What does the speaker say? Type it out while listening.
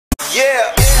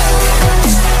Yeah.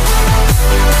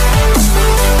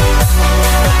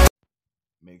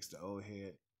 Mixx the old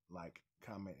head. Like,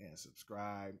 comment, and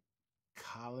subscribe.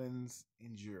 Collins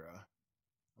Injera.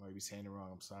 I might be saying it wrong.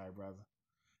 I'm sorry, brother.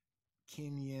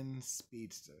 Kenyan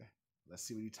Speedster. Let's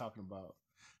see what he's talking about.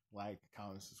 Like,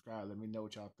 comment, subscribe. Let me know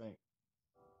what y'all think.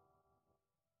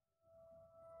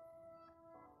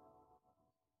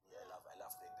 Yeah, I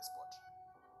love playing the sport.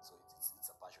 So it's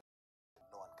a passion.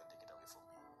 No one can take it away from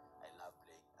me. I love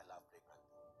playing rugby.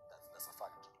 That's a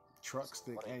fact. Truck, So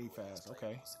stick, and he fast.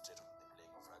 Okay. Concentrate on the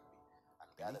playing of rugby. And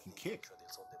the And other he can thing, kick. sure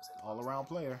they'll sort themselves All out around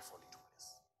and player. fall into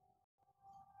place.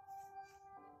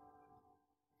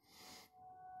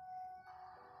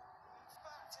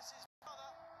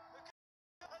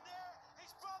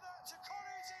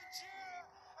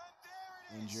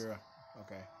 Injera.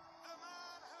 Okay. The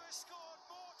man who has scored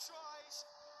more tries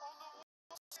on the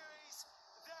World Series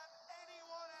than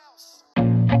anyone else.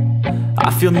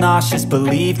 I feel nauseous,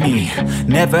 believe me.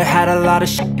 Never had a lot of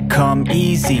shit come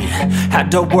easy.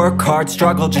 Had to work hard,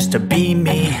 struggle just to be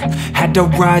me. Had to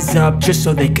rise up just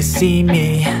so they could see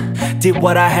me. Did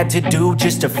what I had to do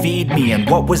just to feed me. And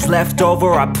what was left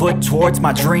over I put towards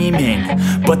my dreaming.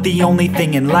 But the only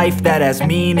thing in life that has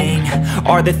meaning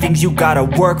are the things you gotta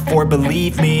work for,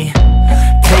 believe me.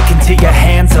 Take into your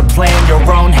hands a plan. Your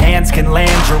own hands can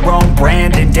land your own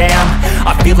brand. And damn,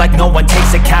 I feel like no one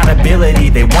takes accountability.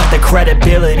 They want the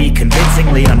credibility,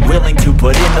 convincingly unwilling to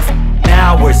put in the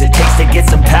hours it takes to get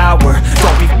some power.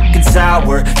 Don't be f***ing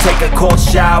sour. Take a cold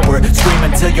shower. Scream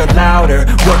until you're louder.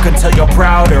 Work until you're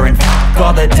prouder. And f***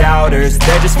 all the doubters,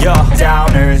 they're just your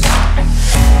downers.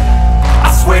 I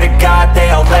swear to God they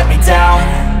all let me down.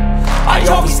 I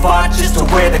always fought just to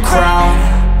wear the crown.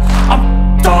 I'm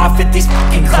off at these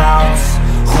fucking clowns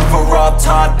who were all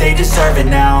taught they deserve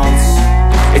an ounce.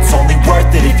 It's only worth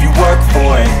it if you work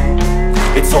for it.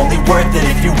 It's only worth it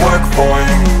if you work for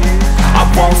it. I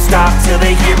won't stop till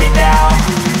they hear me now.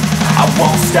 I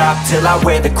won't stop till I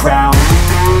wear the crown.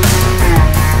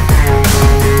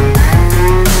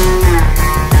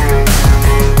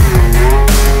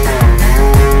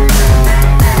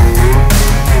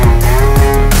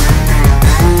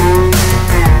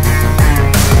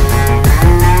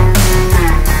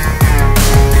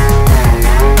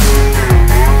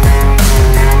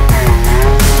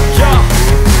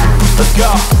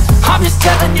 I'm just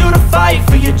telling you to fight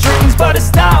for your dreams, but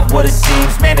it's not what it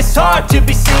seems. Man, it's hard to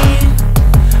be seen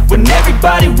when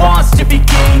everybody wants to be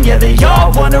king. Yeah, they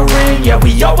all wanna ring, yeah,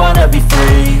 we all wanna be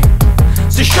free.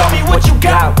 So show me what you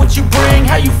got, what you bring,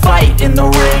 how you fight in the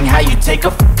ring, how you take a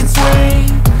fucking swing.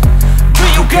 Do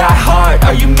you got heart,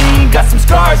 are you mean? Got some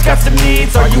scars, got some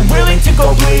needs, are you willing to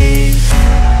go bleed?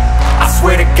 I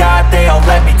swear to God they all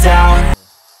let me down.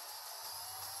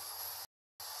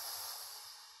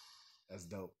 That's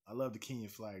dope. I love the Kenyan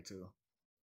flag too.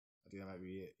 I think that might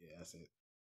be it. Yeah, that's it.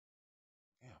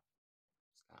 Damn.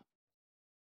 Stop.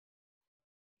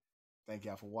 Thank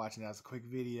y'all for watching. That's a quick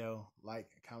video. Like,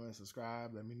 comment,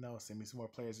 subscribe. Let me know. Send me some more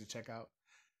players to check out.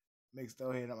 Mixx the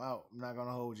old head. I'm out. I'm not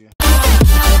gonna hold you.